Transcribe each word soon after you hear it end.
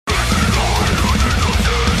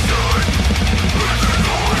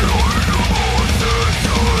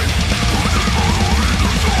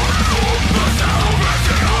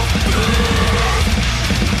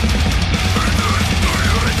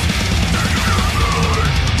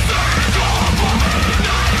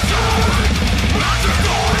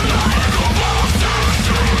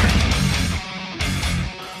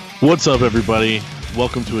What's up, everybody?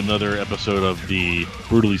 Welcome to another episode of the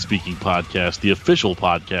Brutally Speaking podcast, the official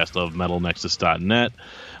podcast of MetalNexus.net.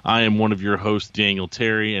 I am one of your hosts, Daniel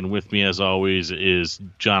Terry, and with me, as always, is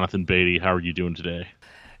Jonathan Beatty. How are you doing today?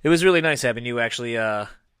 It was really nice having you actually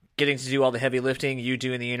getting to do all the heavy lifting, you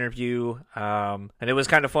doing the interview, and it was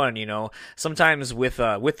kind of fun, you know. Sometimes with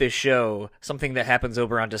this show, something that happens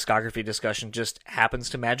over on Discography Discussion just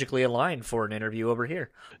happens to magically align for an interview over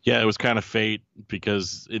here. Yeah, it was kind of fate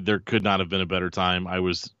because there could not have been a better time. I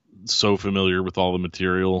was so familiar with all the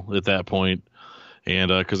material at that point. And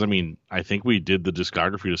because, I think we did the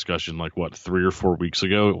Discography Discussion 3 or 4 weeks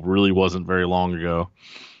ago. It really wasn't very long ago.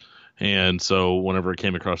 And so whenever it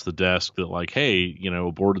came across the desk that hey,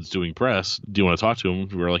 Aborted's doing press, do you want to talk to him?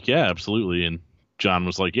 We were like, yeah, absolutely. And John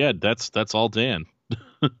was like, yeah, that's all Dan.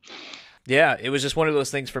 Yeah, it was just one of those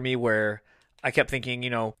things for me where I kept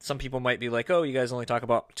thinking, some people might be like, oh, you guys only talk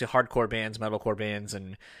about to hardcore bands, metalcore bands,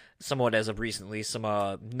 and somewhat as of recently, some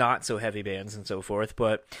not so heavy bands and so forth.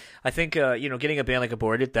 But I think, getting a band like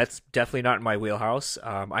Aborted, that's definitely not in my wheelhouse.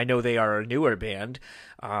 I know they are a newer band.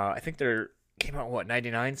 I think they're came out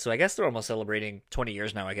 99, so I guess they're almost celebrating 20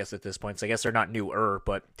 years now, I guess, at this point. So I guess they're not newer,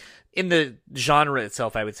 but in the genre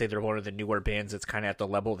itself, I would say they're one of the newer bands that's kind of at the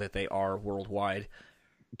level that they are worldwide.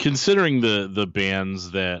 Considering the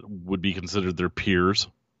bands that would be considered their peers,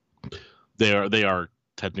 they are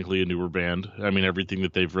technically a newer band. Everything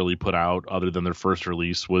that they've really put out other than their first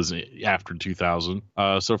release was after 2000.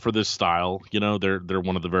 So for this style, they're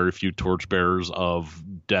one of the very few torchbearers of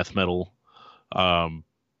death metal,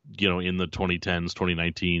 in the 2010s,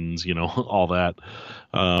 2019s, all that.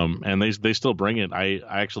 And they still bring it. I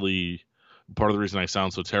actually, part of the reason I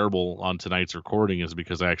sound so terrible on tonight's recording is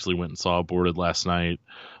because I actually went and saw Aborted last night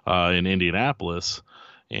in Indianapolis.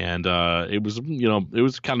 And it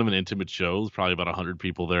was kind of an intimate show. There was probably about 100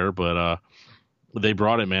 people there, but they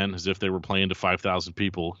brought it, man, as if they were playing to 5,000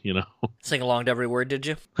 people, Sing along to every word, did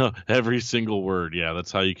you? Every single word, yeah.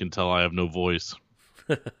 That's how you can tell I have no voice.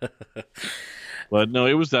 But no,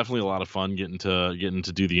 it was definitely a lot of fun getting to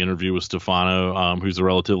do the interview with Stefano, who's a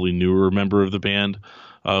relatively newer member of the band,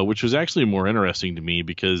 which was actually more interesting to me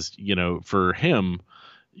because, for him,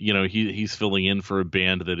 he's filling in for a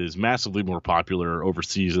band that is massively more popular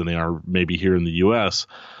overseas than they are maybe here in the U.S.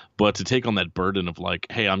 But to take on that burden of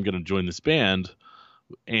hey, I'm going to join this band,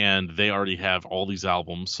 and they already have all these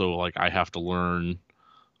albums, so I have to learn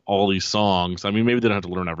all these songs. Maybe they don't have to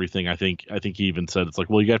learn everything. I think he even said it's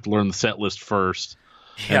you have to learn the set list first.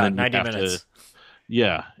 Yeah, 90 minutes.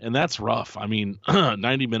 Yeah, and that's rough.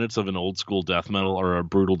 90 minutes of an old school death metal or a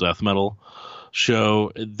brutal death metal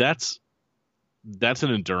show, that's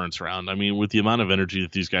an endurance round. With the amount of energy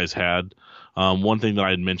that these guys had, one thing that I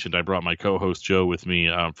had mentioned, I brought my co-host Joe with me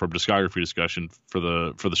from Discography Discussion for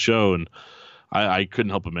the show, and I couldn't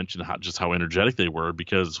help but mention how energetic they were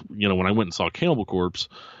because, when I went and saw Cannibal Corpse,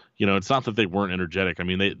 it's not that they weren't energetic.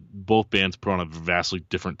 Both bands put on a vastly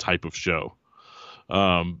different type of show.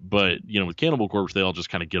 But, with Cannibal Corpse, they all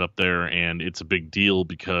just kind of get up there and it's a big deal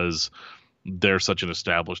because they're such an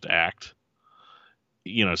established act,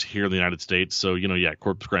 it's here in the United States. So,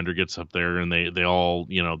 Corpse Grinder gets up there and they all,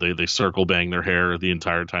 they circle bang their hair the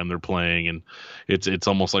entire time they're playing. And it's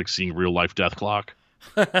almost like seeing real life Death Clock.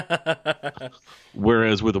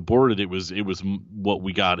 Whereas with Aborted, it was what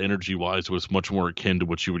we got energy wise was much more akin to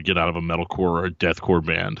what you would get out of a metalcore or a deathcore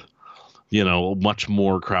band. Much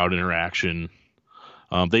more crowd interaction.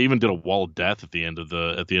 They even did a wall of death at the end of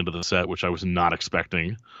the set, which I was not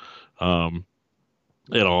expecting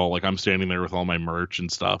at all. I'm standing there with all my merch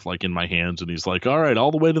and stuff in my hands, and he's like, "All right, all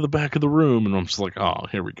the way to the back of the room," and I'm just like, "Oh,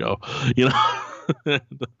 here we go,"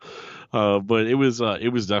 But it was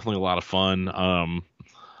definitely a lot of fun.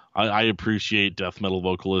 I appreciate death metal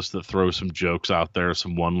vocalists that throw some jokes out there,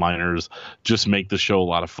 some one-liners, just make the show a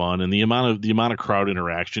lot of fun. And the amount of crowd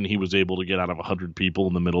interaction he was able to get out of 100 people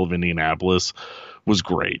in the middle of Indianapolis was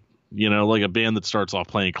great. A band that starts off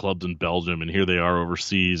playing clubs in Belgium, and here they are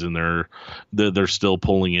overseas, and they're still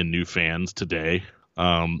pulling in new fans today.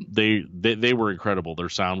 They were incredible. Their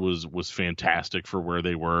sound was fantastic for where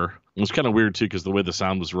they were. It was kind of weird too because the way the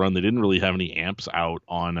sound was run, they didn't really have any amps out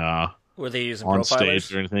on were they using on profilers?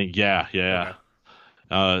 stage or anything. Yeah.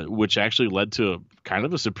 Okay. Which actually led to kind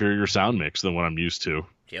of a superior sound mix than what I'm used to.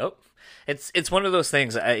 Yep. It's one of those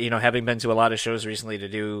things, having been to a lot of shows recently to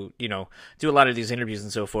do a lot of these interviews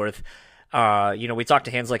and so forth. We talked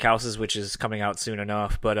to Hands Like Houses, which is coming out soon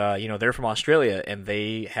enough, but they're from Australia and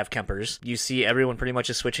they have Kempers. You see everyone pretty much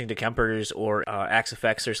is switching to Kempers or Axe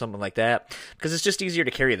FX or something like that because it's just easier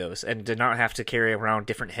to carry those and to not have to carry around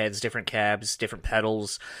different heads, different cabs, different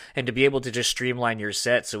pedals, and to be able to just streamline your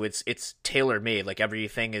set so it's tailor made. Like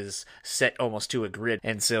everything is set almost to a grid,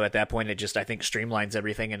 and so at that point it just, I think, streamlines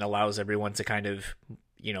everything and allows everyone to kind of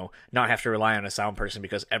not have to rely on a sound person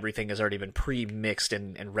because everything has already been pre-mixed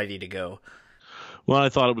and ready to go. Well, I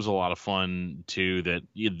thought it was a lot of fun too that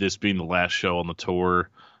this being the last show on the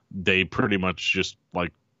tour, they pretty much just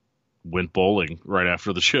like went bowling right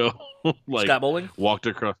after the show. Like Scott bowling? Walked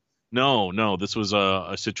across. No, this was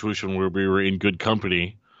a situation where we were in good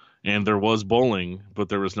company and there was bowling, but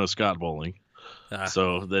there was no Scott bowling.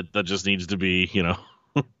 So that just needs to be,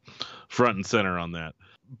 front and center on that.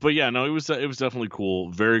 But yeah, no, it was definitely cool.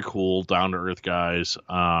 Very cool, down to earth guys.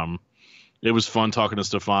 It was fun talking to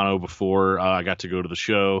Stefano before I got to go to the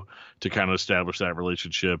show to kind of establish that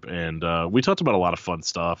relationship, and we talked about a lot of fun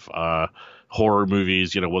stuff, horror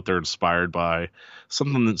movies, what they're inspired by.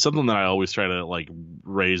 Something that I always try to like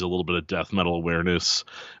raise a little bit of death metal awareness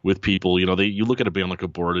with people. You look at a band like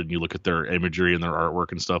Aborted and you look at their imagery and their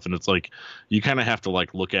artwork and stuff, and it's like you kind of have to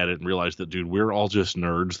like look at it and realize that, dude, we're all just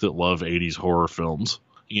nerds that love 80s horror films.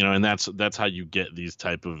 And that's how you get these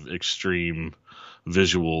type of extreme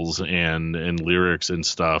visuals and lyrics and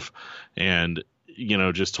stuff. And,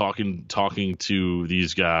 just talking to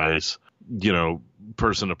these guys,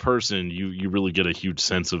 person to person, you really get a huge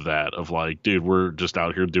sense of that, of like, dude, we're just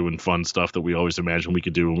out here doing fun stuff that we always imagined we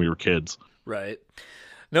could do when we were kids. Right.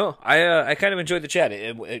 No, I kind of enjoyed the chat.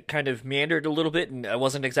 It kind of meandered a little bit, and I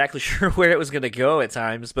wasn't exactly sure where it was going to go at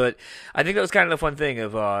times, but I think that was kind of the fun thing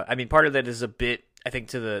of, part of that is a bit, I think,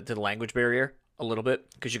 to the language barrier a little bit,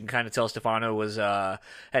 because you can kind of tell Stefano was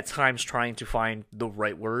at times trying to find the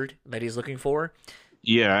right word that he's looking for.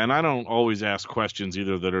 Yeah, and I don't always ask questions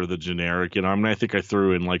either that are the generic. I think I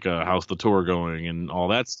threw in like a how's the tour going and all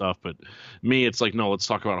that stuff, but me, it's like, no, let's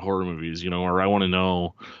talk about horror movies, or I want to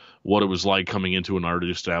know what it was like coming into an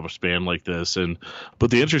already established band like this.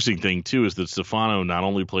 But the interesting thing too is that Stefano not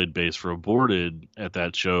only played bass for Aborted at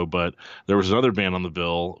that show, but there was another band on the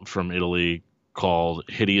bill from Italy called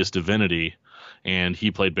Hideous Divinity, and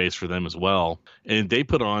he played bass for them as well. And they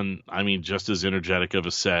put on, just as energetic of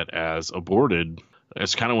a set as Aborted. I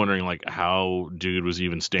was kind of wondering like how dude was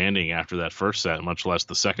even standing after that first set, much less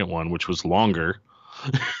the second one, which was longer.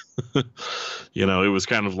 It was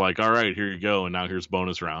kind of like, all right, here you go, and now here's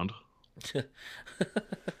bonus round.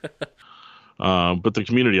 But the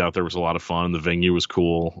community out there was a lot of fun. The venue was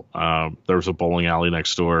cool. There was a bowling alley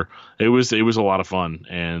next door. It was a lot of fun,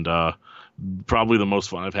 and probably the most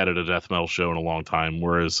fun I've had at a death metal show in a long time.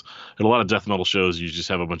 Whereas at a lot of death metal shows, you just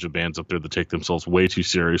have a bunch of bands up there that take themselves way too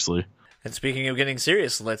seriously. And speaking of getting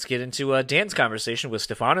serious, let's get into Dan's conversation with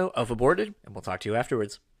Stefano of Aborted, and we'll talk to you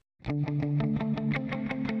afterwards.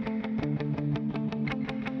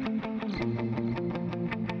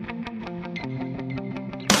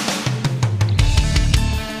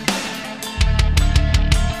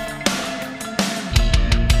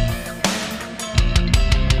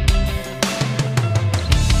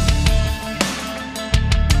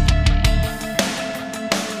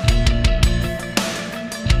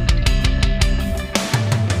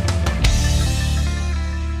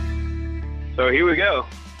 So here we go.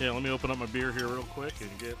 Yeah, let me open up my beer here real quick and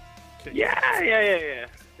get. Yeah.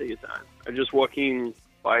 Take your time. I'm just walking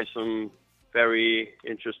by some very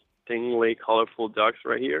interestingly colorful ducks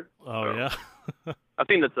right here. Oh, so, yeah? I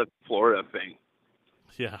think that's a Florida thing.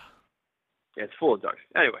 Yeah. Yeah, it's full of ducks.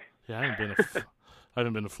 Anyway. Yeah, I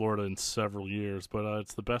haven't been to Florida in several years, but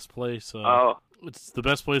it's the best place. It's the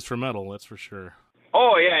best place for metal, that's for sure.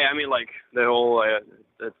 Oh, yeah. Like the whole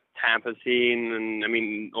the Tampa scene,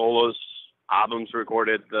 and all those albums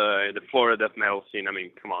recorded, the Florida death metal scene.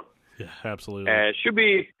 Come on. Yeah, absolutely. It should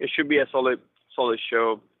be a solid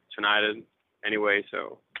show tonight anyway,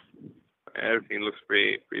 so everything looks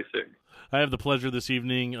pretty sick. I have the pleasure this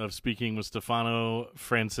evening of speaking with Stefano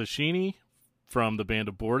Francischini from the band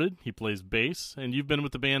Aborted. He plays bass, and you've been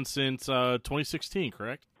with the band since 2016,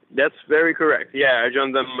 correct? That's very correct. Yeah, I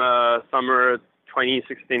joined them summer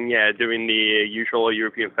 2016, during the usual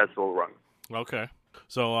European festival run. Okay.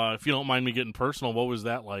 So if you don't mind me getting personal, what was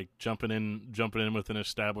that like, jumping in with an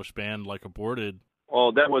established band like Aborted?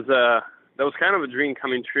 Well, that was kind of a dream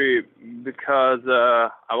coming true, because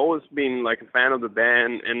I've always been like a fan of the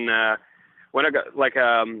band, and when I got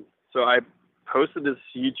so I posted this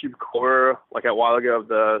YouTube cover like a while ago of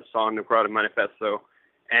the song Necrotic Manifesto,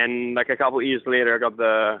 and like a couple of years later I got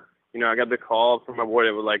the call from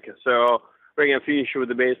Aborted, like, so we're gonna finish with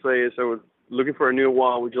the bass player, so we're looking for a new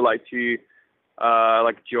one. Would you like to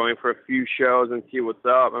join for a few shows and see what's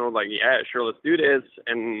up? And I was like, yeah, sure, let's do this.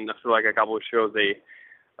 And after like a couple of shows, they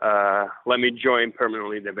let me join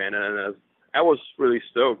permanently the band, and I was really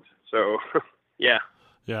stoked. So yeah.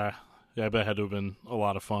 Yeah, I bet it had to have been a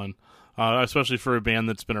lot of fun, especially for a band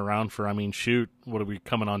that's been around for, I mean, shoot, what are we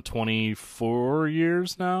coming on 24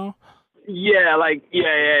 years now? Yeah, like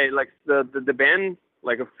the band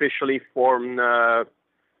like officially formed.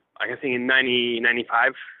 I think in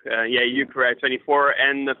 95. Yeah, you're correct, 24,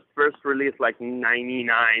 and the first release like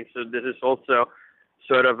 99. So this is also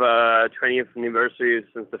sort of a 20th anniversary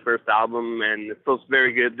since the first album, and it feels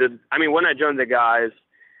very good. I mean, when I joined the guys,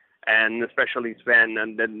 and especially Sven,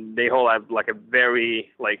 and then they all have like a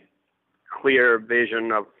very like clear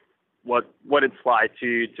vision of what it's like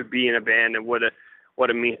to be in a band and what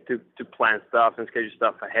it means to plan stuff and schedule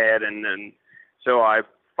stuff ahead, and so I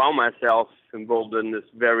found myself involved in this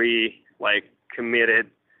very like committed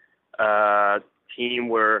team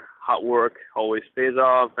where hard work always pays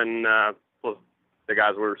off, and plus the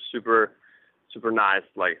guys were super nice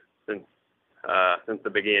like since the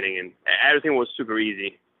beginning, and everything was super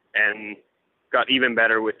easy and got even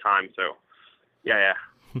better with time. So yeah.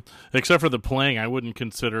 Except for the playing, I wouldn't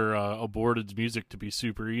consider Aborted's music to be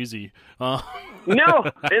super easy. No,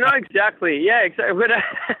 exactly. Yeah, exactly.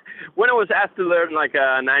 When I was asked to learn like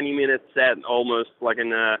a 90-minute set almost like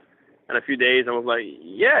in a few days, I was like,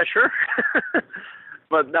 yeah, sure.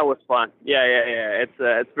 But that was fun. Yeah.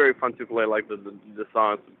 It's very fun to play like the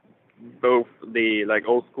songs, both the like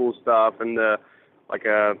old school stuff and the like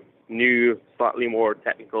new, slightly more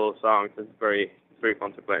technical songs. It's very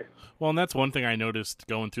fun to play. Well, and that's one thing I noticed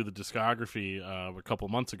going through the discography a couple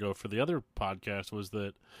months ago for the other podcast was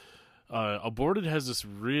that Aborted has this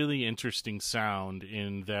really interesting sound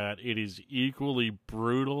in that it is equally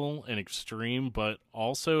brutal and extreme, but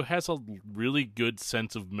also has a really good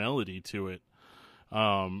sense of melody to it.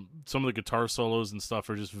 Some of the guitar solos and stuff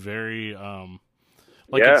are just very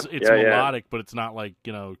it's melodic, but it's not like,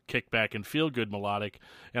 kick back and feel good melodic.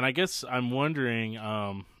 And I guess I'm wondering,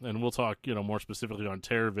 and we'll talk, more specifically on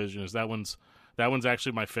Terror Vision, is that one's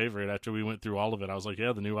actually my favorite. After we went through all of it, I was like,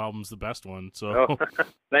 yeah, the new album's the best one. So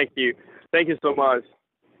thank you so much.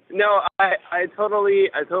 No, I totally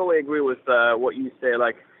agree with what you say,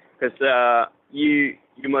 like, because you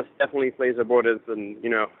must definitely play Aborted, and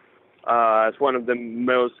it's one of the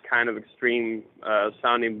most kind of extreme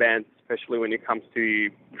sounding bands, especially when it comes to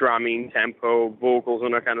drumming, tempo, vocals,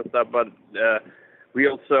 and that kind of stuff. But we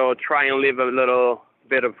also try and leave a little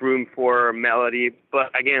bit of room for melody.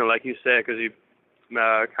 But again, like you said, because you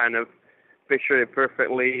kind of picture it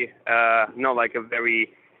perfectly, not like a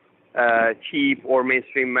very cheap or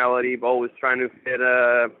mainstream melody, but always trying to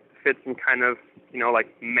fit some kind of,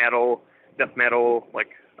 like death metal,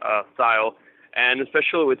 like style. And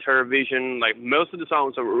especially with Terror Vision, like most of the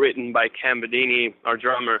songs are written by Cam Bedini, our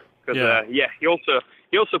drummer. Because he also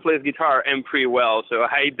plays guitar and pretty well. So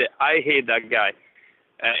I hate that guy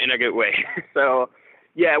in a good way. So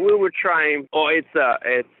yeah, we were trying. It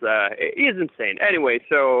is insane. Anyway,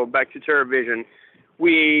 so back to Terror Vision,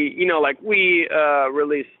 we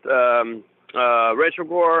released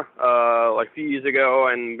Retrogore like a few years ago,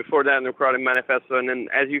 and before that Necrotic Manifesto. And then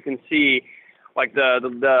as you can see, like the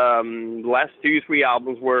last 2-3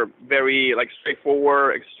 albums were very like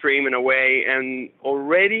straightforward, extreme in a way, and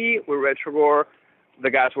already with Retrogore, the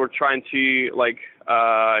guys were trying to like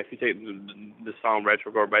if you take the song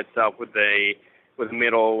Retrogore by itself with the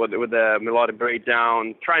melodic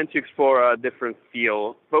breakdown, trying to explore a different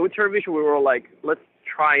feel. But with Terror Vision, we were like, let's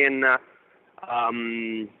try and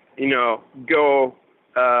go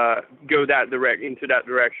into that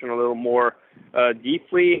direction a little more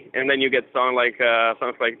deeply, and then you get songs like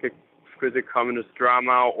Exquisite Communist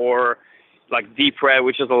Drama, or like Deep Red,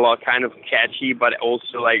 which is a lot kind of catchy but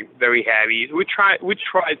also like very heavy. We try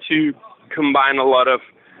to combine a lot of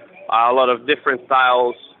different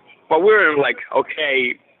styles, but we're like,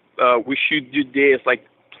 okay, we should do this, like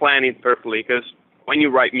plan it perfectly, because when you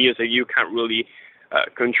write music you can't really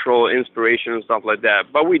control inspiration and stuff like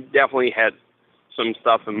that. But we definitely had some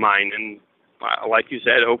stuff in mind, and like you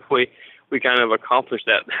said, hopefully we kind of accomplished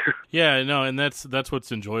that. Yeah, no, and that's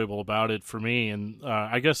what's enjoyable about it for me. And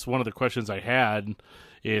I guess one of the questions I had,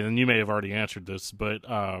 and you may have already answered this, but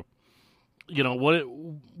what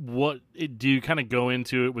do you kind of go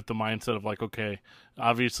into it with the mindset of like, okay,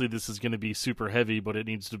 obviously this is going to be super heavy, but it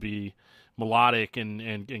needs to be melodic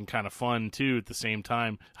and kind of fun too at the same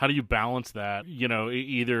time. How do you balance that?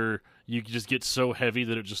 Either you just get so heavy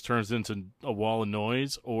that it just turns into a wall of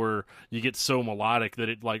noise, or you get so melodic that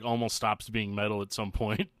it like almost stops being metal at some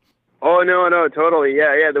point. Oh no, no, totally.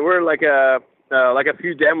 Yeah, yeah. There were like a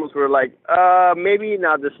few demos were like, maybe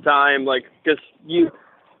not this time, like, because you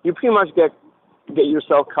pretty much get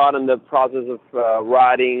yourself caught in the process of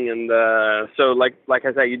writing, and so like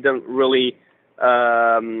I said, you don't really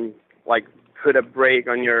like put a break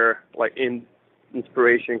on your like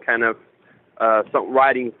inspiration kind of some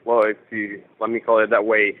writing flow, if you let me call it that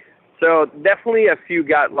way. So definitely a few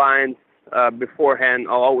guidelines beforehand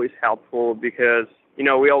are always helpful, because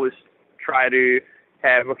we always try to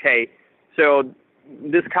have, okay, so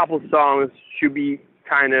this couple songs should be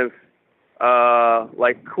kind of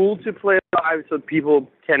like cool to play live, so people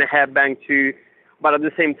can headbang to, but at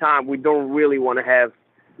the same time we don't really want to have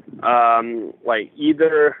like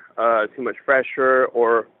either too much pressure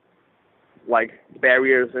or like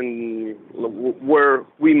barriers and where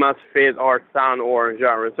we must fit our sound or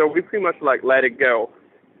genre. So we pretty much like let it go.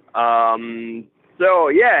 So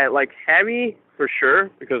yeah, like heavy for sure,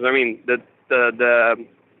 because I mean the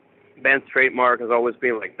band's trademark has always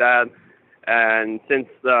been like that. And since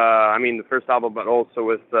I mean the first album, but also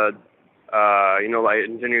with like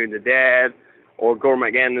Engineering the Dead or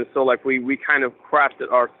Gormageddon, so like we kind of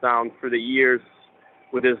crafted our sound for the years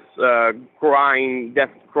with this death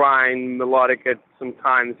grind, melodic at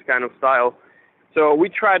sometimes kind of style. So we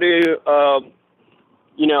try to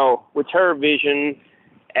with Terror Vision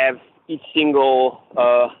have each single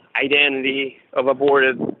identity of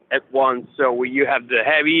Aborted at once. So you have the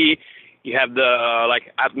heavy, you have the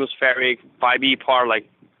like atmospheric 5e part, like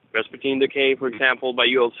Vespertine Decay, for example, but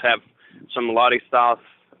you also have some melodic stuff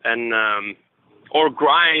and or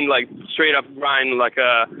grind, like straight up grind, like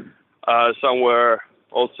somewhere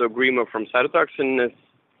also Grima from Cytotoxin is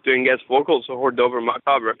doing guest vocals, or Hordover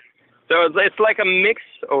Macabre. So it's like a mix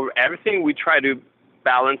of everything. We try to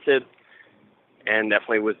balance it, and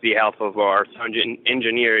definitely with the help of our sound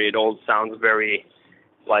engineer, it all sounds very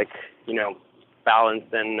like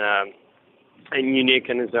balanced and unique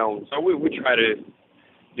in its own. So we try to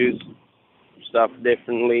do stuff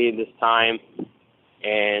differently this time,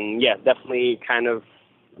 and yeah, definitely kind of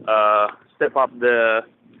step up the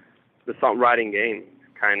songwriting game,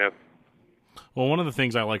 kind of. Well, one of the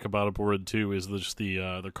things I like about Aborted too is just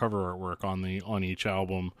the cover artwork on each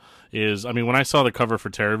album. Is, I mean, when I saw the cover for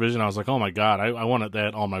Terror Vision, I was like, oh my god, I wanted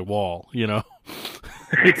that on my wall.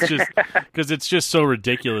 It's just because it's just so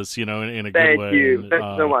ridiculous, in a good way. Thank you.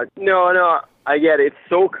 Thanks so much. No, I get it. It's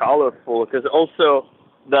so colorful, because also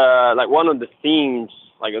one of the themes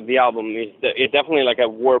like of the album is it's definitely like a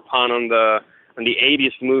war pun on the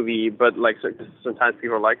 80s movie, but like sometimes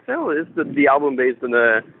people are like, oh, is the album based on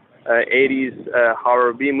the 80s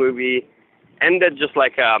horror B movie? And that's just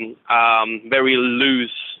like very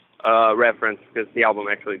loose reference, because the album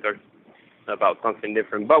actually talks about something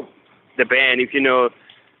different. But the band, if you know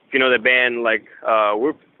the band, like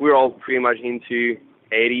we're all pretty much into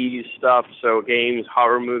 80s stuff, so games,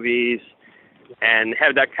 horror movies, and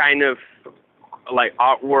have that kind of like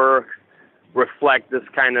artwork reflect this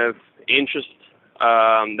kind of interest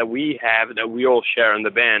that we have, that we all share in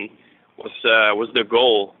the band, was the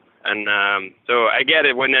goal. And so I get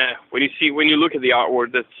it when you look at the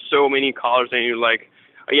artwork, there's so many colors, and you're like,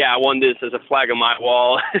 oh, yeah, I want this as a flag on my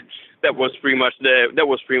wall. that was pretty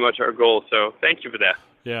much our goal. So thank you for that.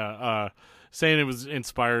 Yeah, saying it was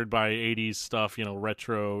inspired by 80s stuff,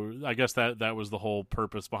 retro. I guess that was the whole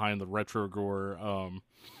purpose behind the retro gore.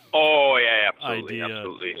 Oh yeah, absolutely, idea.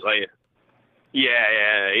 Absolutely. Like,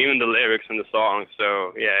 yeah, even the lyrics and the songs.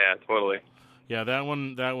 So yeah, totally. Yeah, that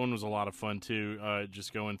one was a lot of fun too.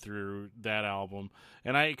 Just going through that album,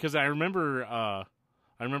 and because I remember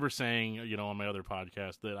saying, on my other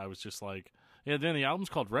podcast that I was just like, yeah, then the album's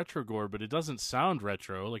called Retro Gore, but it doesn't sound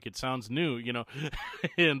retro, like it sounds new,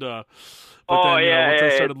 and but once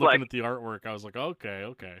I started looking at the artwork, I was like,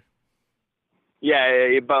 okay.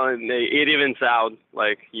 Yeah, but it evens out.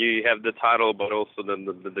 Like you have the title, but also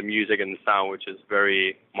the music and the sound, which is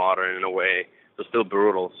very modern in a way, but still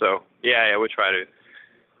brutal. So yeah, we try to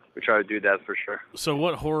do that for sure. So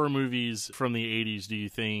what horror movies from the 80s do you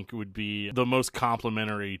think would be the most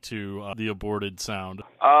complementary to the Aborted sound?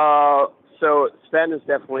 So Sven is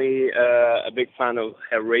definitely a big fan of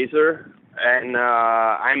Hellraiser, and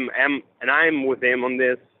I'm with him on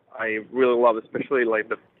this. I really love, especially like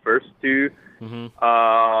the first two.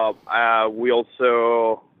 Mm-hmm. We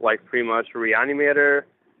also like pretty much Reanimator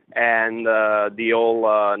and the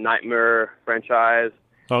old Nightmare franchise.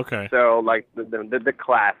 Okay. So like the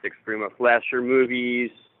classics, pretty much slasher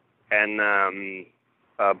movies and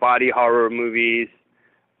body horror movies.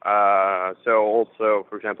 So also,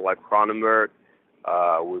 for example, like Cronenberg,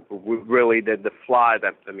 We really did The Fly,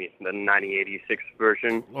 the 1986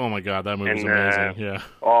 version. Oh my God, that movie's amazing. Yeah.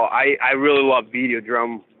 Oh, I really love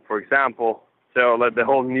Videodrome, for example. So like the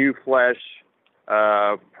whole New Flesh,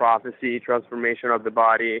 prophecy, transformation of the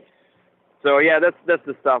body. So yeah, that's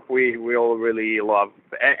the stuff we all really love.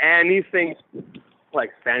 And these things,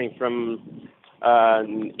 like spanning from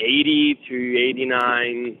 80 to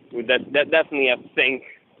 89, that definitely, I think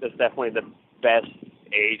that's definitely the best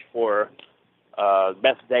age for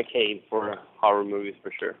best decade for horror movies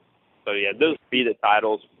for sure. So yeah, those be the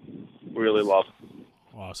titles we really love.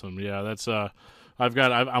 Awesome. Yeah, that's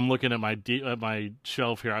I'm looking at my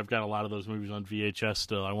shelf here. I've got a lot of those movies on VHS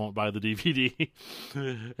still. I won't buy the DVD.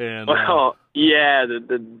 And yeah,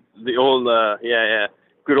 the old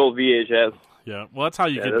good old VHS. Yeah, well, that's how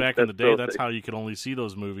you get back in the day. So that's sick. how you could only see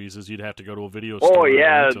those movies, is you'd have to go to a video Oh store.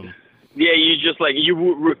 yeah, And rent them. yeah. You just you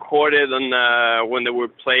would record it on when they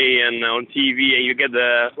would play and on TV, and you get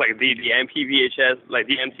the MPVHS,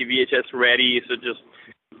 the MTVHS ready. So just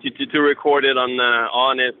to record it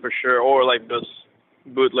on it for sure, or like those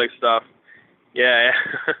bootleg stuff. Yeah,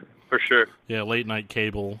 for sure. Yeah, late night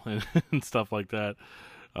cable and stuff like that.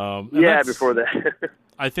 Yeah, before that.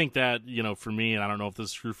 I think that, for me, and I don't know if this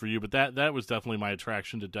is true for you, but that was definitely my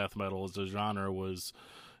attraction to death metal as a genre was,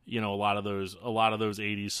 a lot of those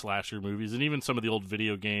 80s slasher movies, and even some of the old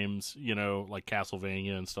video games, like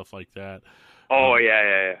Castlevania and stuff like that. Oh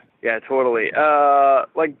yeah, totally.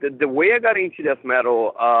 Like the way I got into death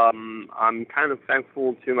metal, I'm kind of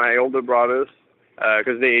thankful to my older brothers,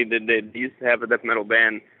 because they used to have a death metal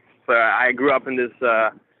band. So I grew up in this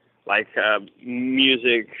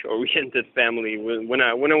music oriented family. When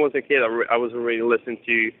I was a kid, I was already listening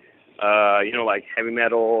to heavy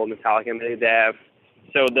metal, Metallica, Megadeth.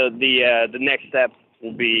 So the next step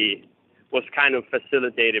was kind of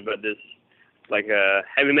facilitated by this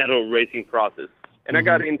heavy metal racing process. And I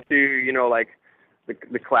got into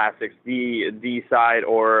the classics, the side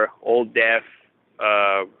or old Death.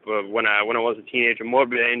 When I was a teenager,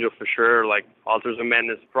 Morbid Angel for sure. Like Altars of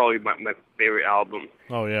Madness, probably my favorite album.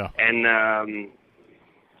 Oh yeah. And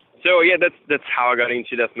so yeah, that's how I got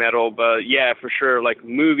into death metal. But yeah, for sure,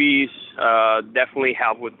 movies definitely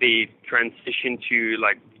help with the transition to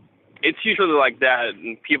it's usually like that.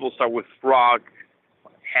 And people start with rock,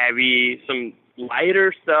 heavy, some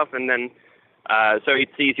lighter stuff, and then so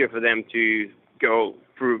it's easier for them to go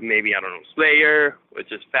through maybe Slayer,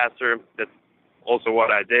 which is faster. That's also what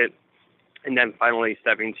I did, and then finally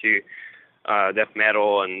step into death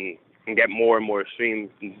metal and get more and more extreme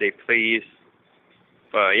they please.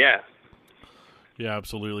 But yeah,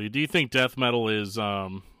 absolutely. Do you think death metal is?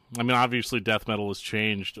 Obviously, death metal has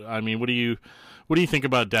changed. I mean, what do you think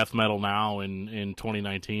about death metal now in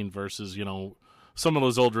 2019 versus some of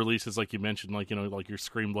those old releases like you mentioned, like your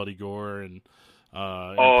Scream Bloody Gore and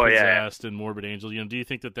Possessed and Morbid Angel. Do you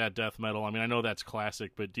think that death metal? I know that's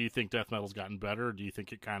classic, but do you think death metal's gotten better, or do you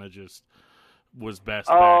think it kind of just was best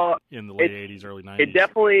back in the late 80s, early 90s?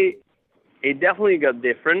 It definitely got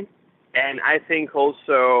different, and I think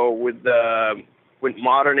also with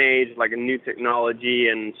modern age, like a new technology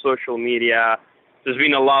and social media, there's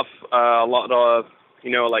been a lot of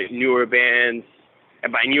newer bands.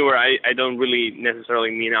 And by newer, I don't really necessarily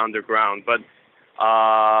mean underground, but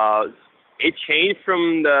it changed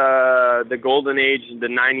from the golden age, the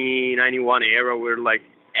 90-91 era, where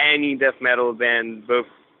any death metal band, both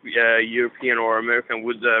European or American,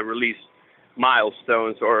 would release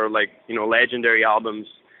milestones or legendary albums.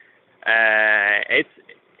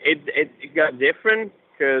 It got different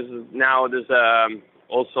because now there's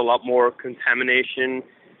also a lot more contamination.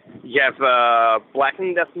 You have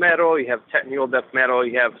blackened death metal, you have technical death metal,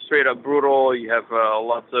 you have straight up brutal, you have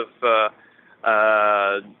lots of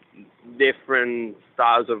different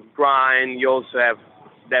styles of grind. You also have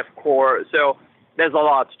deathcore. So there's a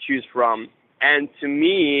lot to choose from. And to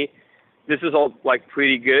me, this is all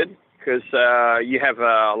pretty good because you have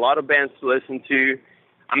a lot of bands to listen to.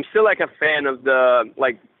 I'm still a fan of the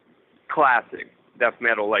classic death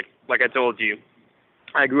metal. Like I told you,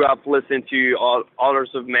 I grew up listening to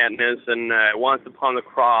Altars of Madness and Once Upon the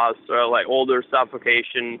Cross, or older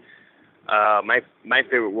Suffocation. My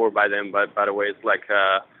favorite word by them, by the way, is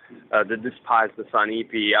the Despise the Sun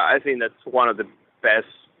EP. I think that's one of the best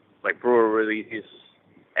brutal releases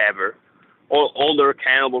ever. Older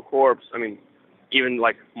Cannibal Corpse, even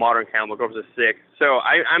modern Cannibal Corpse is sick. So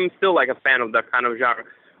I'm still a fan of that kind of genre.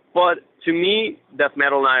 But to me, death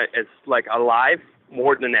metal now is alive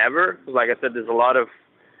more than ever. Like I said, there's a lot of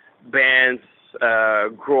bands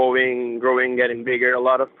growing, getting bigger, a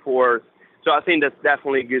lot of tours. So I think that's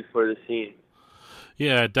definitely good for the scene.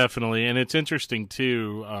 Yeah, definitely, and it's interesting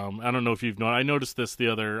too. I don't know if you've known. I noticed this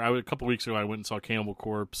a couple weeks ago. I went and saw Cannibal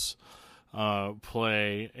Corpse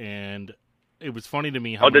play, and it was funny to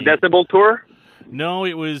me how the Decibel tour. No,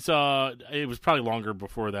 it was probably longer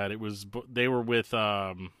before that. They were with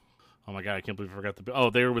oh my god, I can't believe I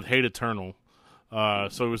forgot they were with Hate Eternal.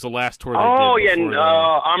 So it was the last tour they did. Oh yeah,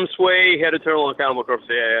 Arms Way, Hate Eternal, and Cannibal Corpse.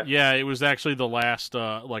 Yeah. Yeah, it was actually the last.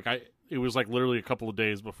 It was like literally a couple of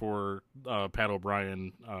days before Pat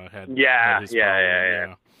O'Brien had his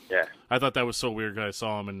problem. Yeah. I thought that was so weird because I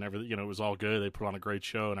saw him and everything. It was all good. They put on a great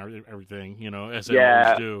show and everything. As they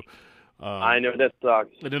always do. I know that sucks.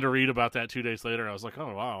 And then to read about that 2 days later, I was like,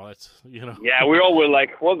 oh wow, that's Yeah, we all were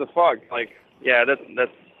like, what the fuck? Like, yeah, that's.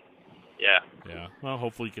 Yeah. Yeah. Well,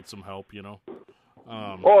 hopefully you get some help.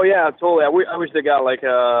 Oh yeah, totally. I wish they got like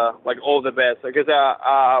all the best because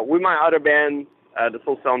with my other band, the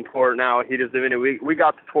Soul Sound tour now, Heat is Divinity, we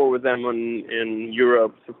got to tour with them in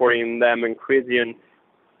Europe, supporting them and Crisian,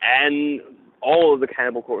 and all of the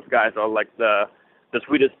Cannibal Corpse guys are like the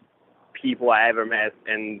sweetest people I ever met,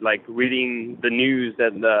 and like reading the news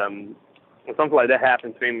that something like that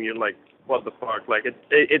happened to him, you're like, what the fuck? Like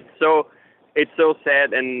it's so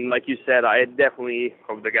sad, and like you said, I definitely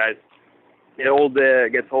hope the guys gets all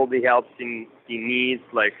the help he needs,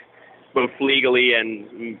 like both legally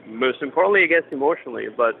and most importantly, I guess, emotionally.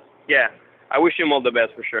 But yeah, I wish him all the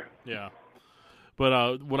best for sure. Yeah.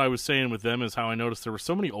 But what I was saying with them is how I noticed there were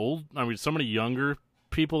so many younger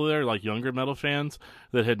people there, like younger metal fans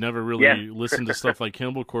that had never really listened to stuff like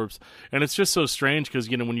Cannibal Corpse, and it's just so strange because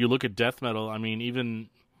when you look at death metal, I mean, even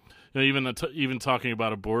talking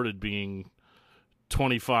about Aborted being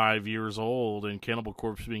 25 years old and Cannibal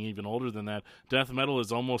Corpse being even older than that, death metal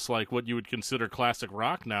is almost like what you would consider classic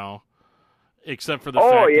rock now, except for the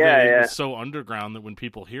fact that it's so underground that when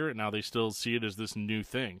people hear it now, they still see it as this new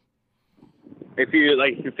thing. If you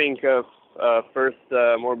think of first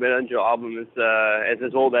Morbid Angel album is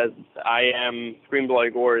as old as I Am, Scream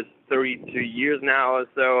Bloody Gore is 32 years now,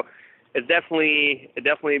 so it's definitely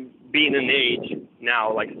being an age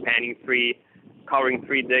now, like covering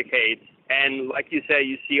 3 decades. And like you said,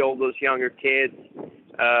 you see all those younger kids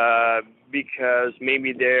because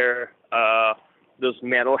maybe they're those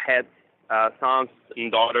metalhead sons and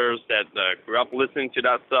daughters that grew up listening to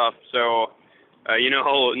that stuff. So now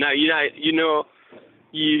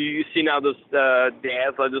you see now those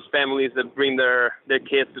dads, like those families that bring their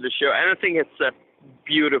kids to the show, and I think it's a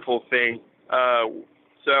beautiful thing.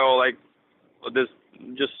 So like this,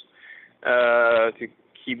 just to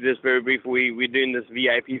keep this very brief, we're doing this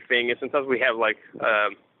VIP thing, and sometimes we have like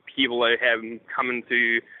people that have coming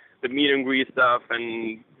to the meet and greet stuff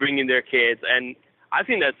and bringing their kids, and I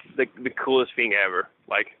think that's the coolest thing ever.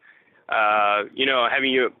 Like,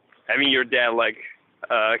 having your dad like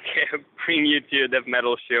bring you to a death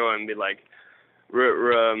metal show and be like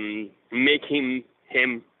making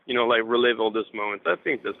him like relive all those moments. I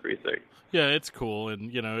think that's pretty sick. Yeah, it's cool, and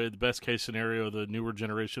in the best case scenario, the newer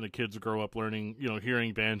generation of kids grow up learning,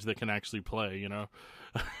 hearing bands that can actually play.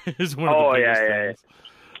 Is one of the biggest things.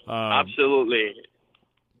 Absolutely.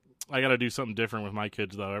 I got to do something different with my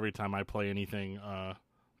kids though. Every time I play anything,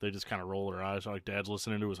 they just kind of roll their eyes. Like, Dad's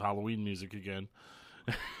listening to his Halloween music again.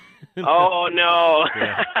 Oh no.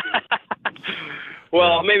 Yeah.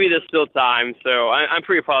 Well, maybe there's still time, so I'm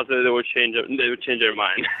pretty positive they would change their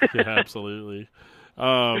mind. Yeah, absolutely.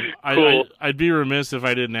 Cool. I'd be remiss if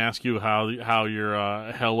I didn't ask you how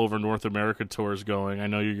your Hell Over North America tour is going. I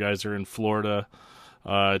know you guys are in Florida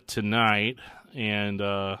tonight, and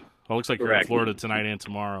it looks like you're in Florida tonight and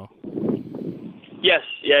tomorrow. Yes,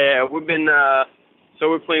 yeah. We've been so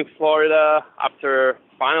we're playing Florida after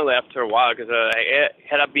a while, because it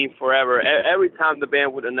had been forever. Every time the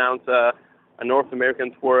band would announce a North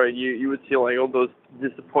American tour, you would see like all those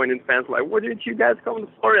disappointed fans like, why didn't you guys come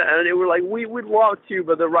to Florida? And they were like, we'd love to,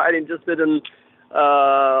 but the writing just didn't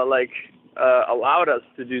allowed us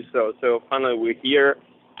to do so. So finally we're here,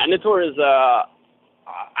 and the tour is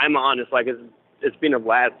I'm honest, like it's been a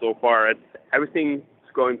blast so far. Everything's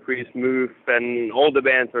going pretty smooth, and all the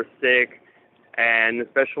bands are sick, and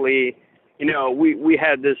especially we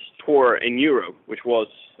had this tour in Europe, which was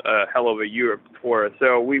a hell of a Europe tour.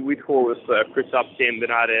 So we toured with Chris Upton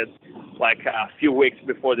United like a few weeks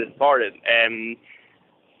before this started, and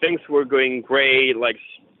things were going great. Like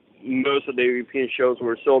most of the European shows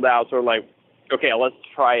were sold out. So like, okay, let's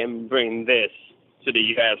try and bring this to the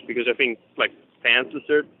US, because I think like fans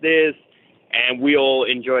deserve this, and we all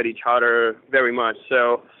enjoyed each other very much.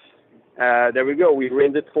 So there we go. We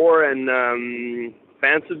ran the tour, and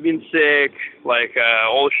fans have been sick. Like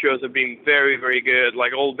all shows have been very, very good.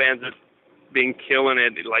 Like all bands that been killing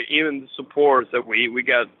it. Like even the supports that we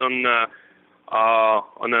got on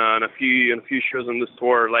a few shows on this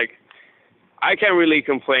tour. Like I can't really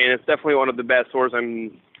complain. It's definitely one of the best tours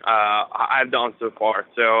I've done so far.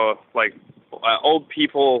 So like old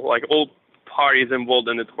people, like old parties involved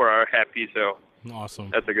in the tour are happy. So awesome.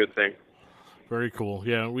 That's a good thing. Very cool.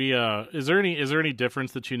 Yeah, we is there any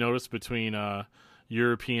difference that you notice between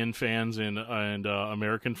European fans and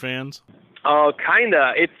American fans?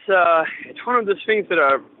 Kinda. It's one of those things that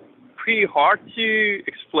are pretty hard to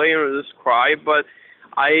explain or describe, but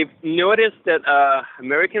I've noticed that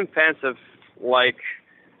American fans have like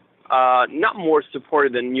not more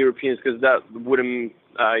supported than Europeans, because that wouldn't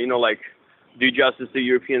like do justice to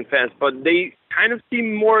European fans, but they kind of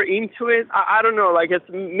seem more into it. I don't know, like it's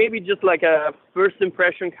maybe just like a first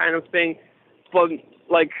impression kind of thing, but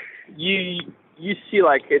like you see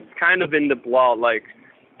like it's kind of in the blood, like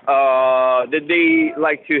that they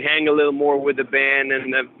like to hang a little more with the band,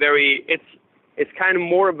 and it's kind of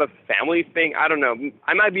more of a family thing. I don't know,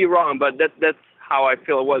 I might be wrong, but that's how I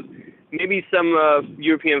feel it was. Maybe some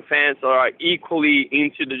European fans are equally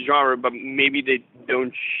into the genre, but maybe they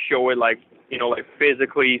don't show it like, like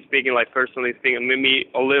physically speaking, like personally speaking, maybe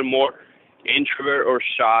a little more introvert or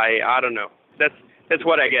shy. I don't know. That's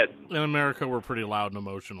what I get. In America, we're pretty loud and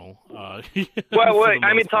emotional. Well,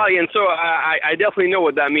 I'm Italian, so I definitely know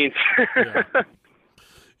what that means.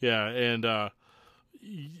 Yeah, and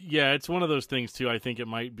yeah, it's one of those things too. I think it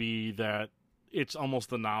might be that it's almost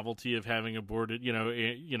the novelty of having aborted,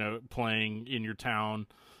 playing in your town.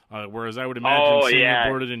 Whereas I would imagine seeing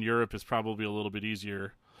aborted in Europe is probably a little bit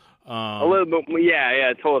easier. A little bit,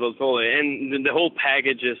 yeah, totally. And the whole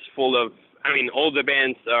package is full of, all the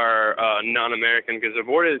bands are non-American, because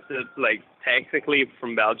Aborted is like technically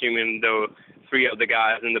from Belgium, even though 3 of the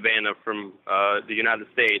guys in the band are from the United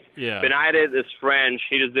States. Yeah. Benighted is French,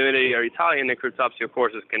 He Does Divinity are Italian, and Cryptopsy, of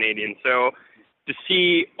course, is Canadian. So to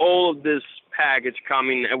see all of this package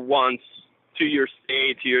coming at once to your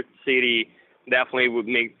state, to your city, definitely would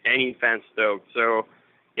make any fan stoked. So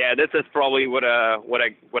yeah, this is probably what I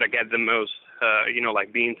get the most.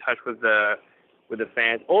 Like being in touch with the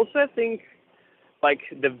fans. Also, I think like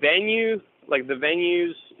the venues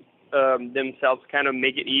themselves kind of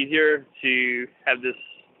make it easier to have this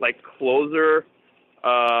like closer,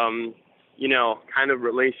 kind of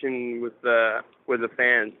relation with the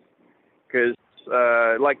fans, because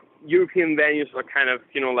like European venues are kind of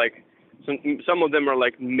like some of them are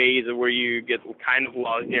like mazes where you get kind of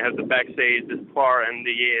lost. You have the backstage, this bar, and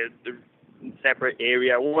the separate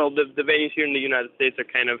area. Well, the venues here in the United States are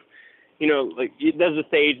kind of, like there's the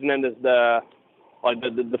stage, and then there's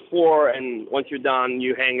the floor, and once you're done,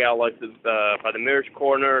 you hang out like by the merch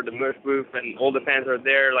corner, the merch booth, and all the fans are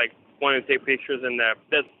there, like wanting to take pictures, and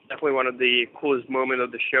that's definitely one of the coolest moments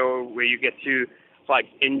of the show, where you get to like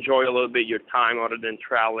enjoy a little bit your time other than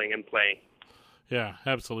traveling and playing. Yeah,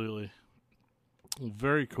 absolutely.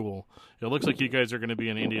 Very cool. It looks like you guys are going to be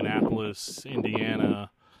in Indianapolis,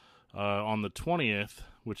 Indiana, on the 20th,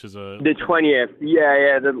 which is the 20th.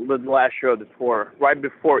 Yeah, the last show of the tour, right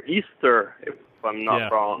before Easter, if I'm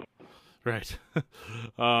not wrong. Right.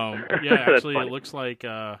 Yeah, actually, it looks like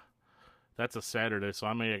that's a Saturday, so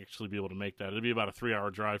I may actually be able to make that. It'll be about a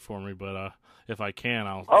 3-hour drive for me, but if I can,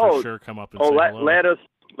 I'll for sure come up and say hello. Let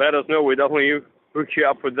us know. We definitely hook you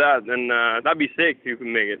up with that, and that'd be sick if you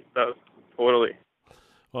can make it. Totally.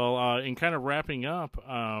 Well, in kind of wrapping up,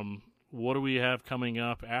 what do we have coming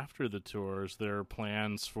up after the tour? Is there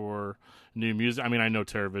plans for new music? I know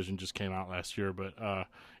TerrorVision just came out last year, but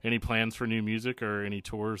any plans for new music or any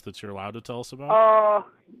tours that you're allowed to tell us about?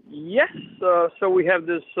 Yes. So we have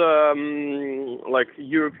this like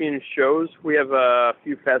European shows. We have a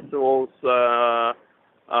few festivals coming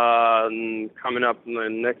up in the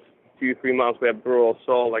next 2-3 months. We have Brutal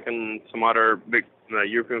Assault, like, and some other big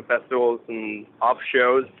European festivals and off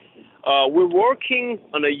shows. We're working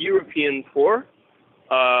on a European tour,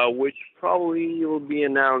 which probably will be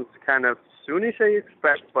announced kind of soonish, I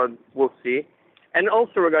expect, but we'll see. And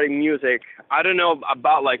also regarding music, I don't know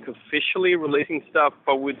about like officially releasing stuff,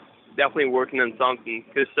 but we're definitely working on something,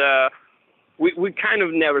 because we kind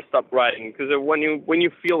of never stop writing, because when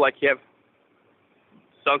you feel like you have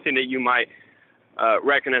something that you might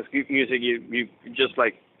reckon as good music, you just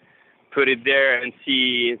like put it there and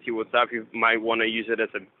see what's up. You might want to use it as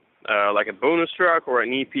like a bonus track or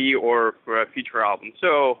an EP or for a feature album.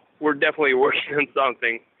 So we're definitely working on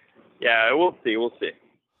something. Yeah, we'll see.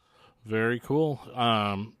 Very cool.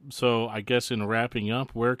 So I guess in wrapping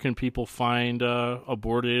up, where can people find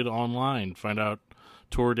Aborted online? Find out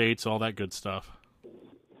tour dates, all that good stuff.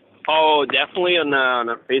 Oh, definitely on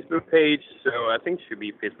a Facebook page. So I think it should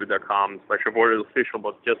be facebook.com/abortedofficial,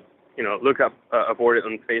 but just look up Aborted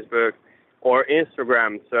on Facebook or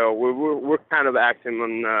Instagram. So we're kind of active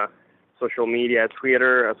on social media,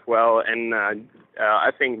 Twitter as well, and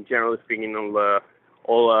I think generally speaking on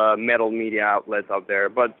all metal media outlets out there.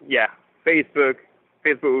 But yeah, Facebook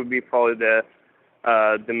would be probably the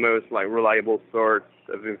most like reliable source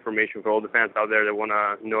of information for all the fans out there that want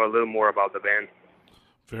to know a little more about the band.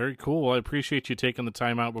 Very cool. Well, I appreciate you taking the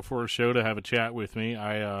time out before a show to have a chat with me.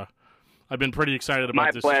 I've been pretty excited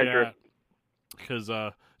about this chat because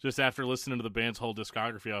just after listening to the band's whole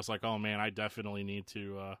discography, I was like, oh man, I definitely need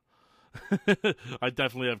to. I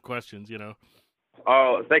definitely have questions,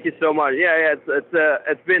 Oh, thank you so much. Yeah,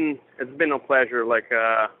 it's been a pleasure. Like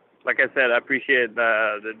I said, I appreciate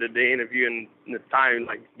the interview and the time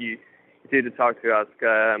like you did to talk to us.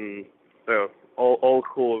 So all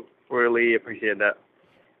cool. Really appreciate that.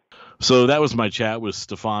 So that was my chat with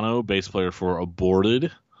Stefano, bass player for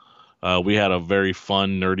Aborted. We had a very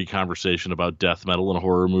fun, nerdy conversation about death metal and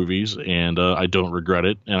horror movies, and I don't regret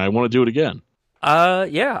it, and I want to do it again.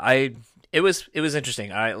 It was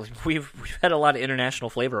interesting. We've had a lot of international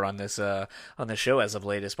flavor on this show as of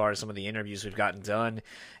late, as far as some of the interviews we've gotten done,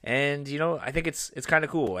 and I think it's kind of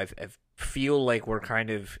cool. I feel like we're kind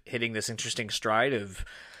of hitting this interesting stride of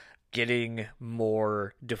getting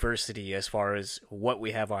more diversity as far as what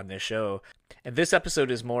we have on this show. And this episode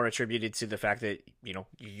is more attributed to the fact that,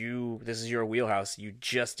 this is your wheelhouse. You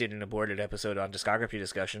just did an Aborted episode on discography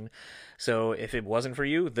discussion. So if it wasn't for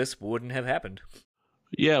you, this wouldn't have happened.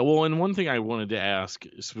 Yeah, well, and one thing I wanted to ask,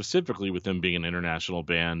 specifically with them being an international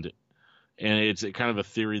band, and it's kind of a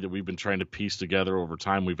theory that we've been trying to piece together over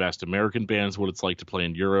time. We've asked American bands what it's like to play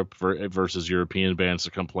in Europe versus European bands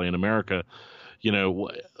to come play in America.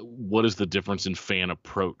 What is the difference in fan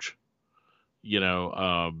approach?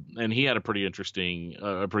 And he had a pretty interesting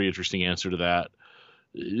answer to that,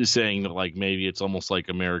 saying that like maybe it's almost like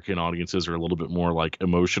American audiences are a little bit more like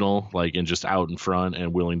emotional, like and just out in front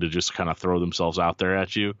and willing to just kind of throw themselves out there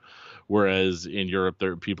at you, whereas in Europe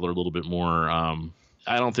people are a little bit more.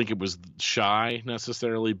 I don't think it was shy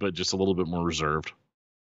necessarily, but just a little bit more reserved.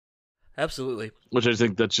 Absolutely. Which I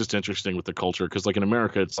think that's just interesting with the culture, because like in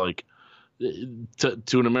America, it's like.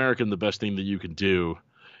 To an American, the best thing that you can do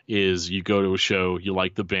is you go to a show, you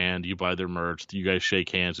like the band, you buy their merch, you guys shake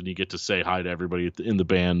hands, and you get to say hi to everybody in the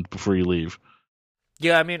band before you leave.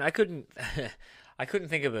 Yeah, I mean, I couldn't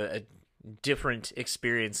think of a different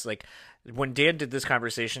experience. Like when Dan did this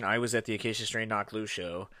conversation, I was at the Acacia Strain Knocked Loose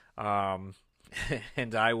show,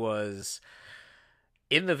 and I was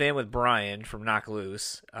in the van with Brian from Knocked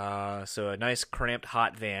Loose, so a nice cramped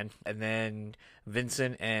hot van, and then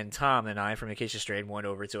Vincent and Tom and I from Acacia Strain went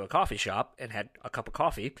over to a coffee shop and had a cup of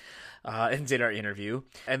coffee and did our interview.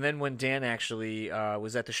 And then when Dan actually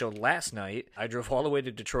was at the show last night, I drove all the way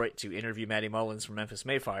to Detroit to interview Maddie Mullins from Memphis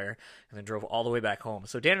Mayfire, and then drove all the way back home.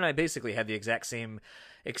 So Dan and I basically had the exact same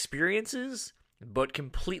experiences, but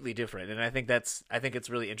completely different. And I think it's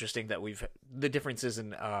really interesting that the differences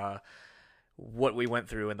in what we went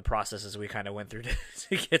through and the processes we kind of went through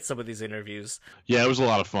to get some of these interviews. Yeah, it was a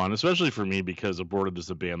lot of fun, especially for me because Aborted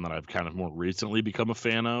is a band that I've kind of more recently become a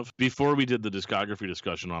fan of. Before we did the discography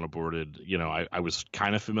discussion on Aborted, I was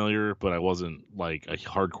kind of familiar, but I wasn't like a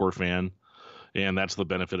hardcore fan. And that's the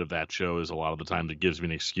benefit of that show, is a lot of the time it gives me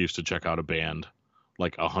an excuse to check out a band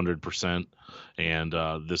like 100%. And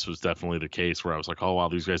this was definitely the case where I was like, oh, wow,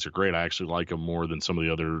 these guys are great. I actually like them more than some of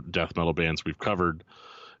the other death metal bands we've covered.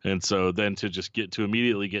 And so then to just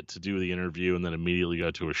immediately get to do the interview and then immediately go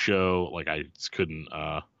to a show, like I just couldn't,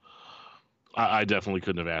 I definitely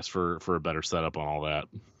couldn't have asked for a better setup on all that.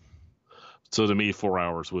 So to me, 4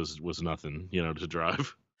 hours was nothing, to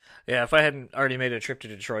drive. Yeah, if I hadn't already made a trip to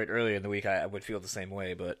Detroit earlier in the week, I would feel the same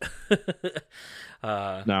way, but...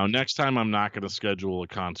 Now, next time I'm not going to schedule a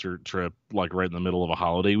concert trip like right in the middle of a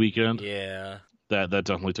holiday weekend. Yeah. That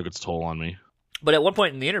definitely took its toll on me. But at one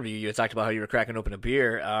point in the interview, you had talked about how you were cracking open a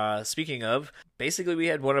beer. Speaking of, basically we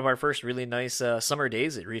had one of our first really nice summer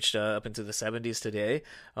days. It reached up into the 70s today.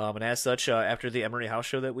 And as such, after the Emery House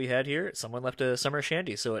show that we had here, someone left a summer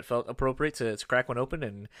shandy. So it felt appropriate to crack one open.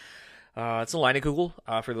 And it's a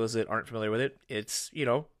Leinekugel, for those that aren't familiar with it. It's,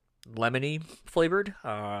 lemony flavored.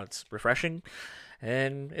 It's refreshing.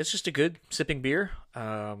 And it's just a good sipping beer,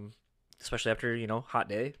 especially after, hot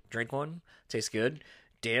day. Drink one. Tastes good.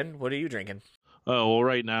 Dan, what are you drinking? Oh, well,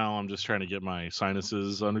 right now I'm just trying to get my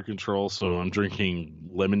sinuses under control, so I'm drinking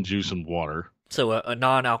lemon juice and water. So a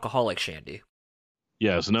non-alcoholic shandy.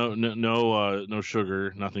 Yes, no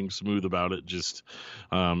sugar, nothing smooth about it. Just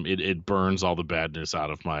it burns all the badness out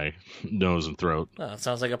of my nose and throat. Oh, it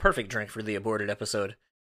sounds like a perfect drink for the aborted episode.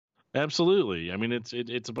 Absolutely. I mean,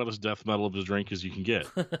 it's about as death metal of a drink as you can get.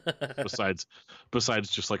 besides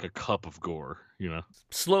just like a cup of gore, you know.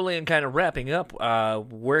 Slowly and kind of wrapping up,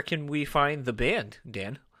 where can we find the band,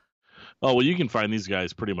 Dan? Oh, well, you can find these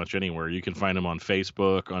guys pretty much anywhere. You can find them on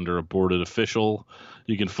Facebook under Aborted Official.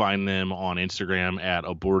 You can find them on Instagram at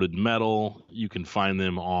Aborted Metal. You can find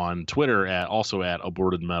them on Twitter also at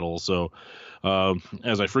Aborted Metal. So,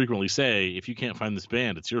 as I frequently say, if you can't find this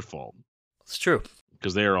band, it's your fault. It's true.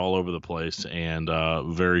 Because they are all over the place and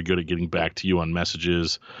very good at getting back to you on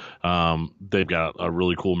messages. They've got a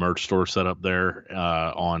really cool merch store set up there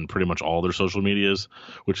on pretty much all their social medias,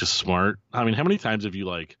 which is smart. I mean, how many times have you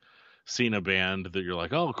like seen a band that you're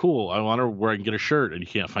like, oh, cool, I wonder where I can get a shirt, and you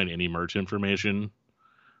can't find any merch information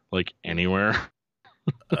like anywhere?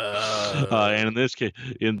 And in this case,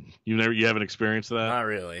 you haven't experienced that? Not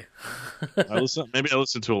really. I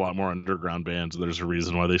listen to a lot more underground bands. There's a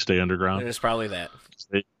reason why they stay underground. There's probably that.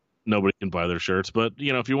 Nobody can buy their shirts, but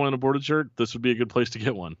if you want an aborted shirt, this would be a good place to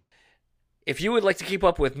get one. If you would like to keep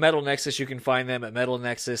up with Metal Nexus, you can find them at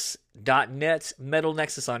metalnexus.net, Metal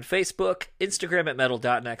Nexus on Facebook, Instagram at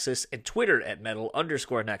metal.nexus, and Twitter at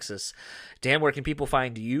metal_nexus. Dan, where can people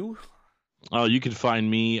find you? You can find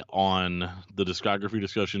me on the discography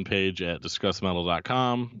discussion page at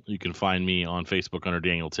discussmetal.com. You can find me on Facebook under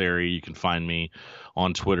Daniel Terry. You can find me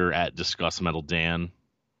on Twitter at discussmetaldan.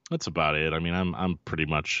 That's about it. I mean, I'm pretty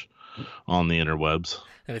much on the interwebs.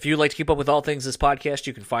 And if you'd like to keep up with all things this podcast,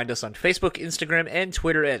 you can find us on Facebook, Instagram, and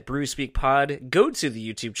Twitter at BrewSpeakPod. Go to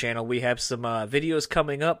the YouTube channel. We have some videos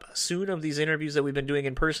coming up soon of these interviews that we've been doing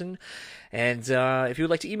in person. And if you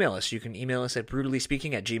would like to email us, you can email us at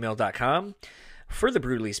brutallyspeaking@gmail.com. For the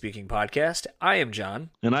Brutally Speaking podcast, I am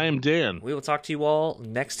John. And I am Dan. We will talk to you all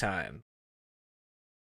next time.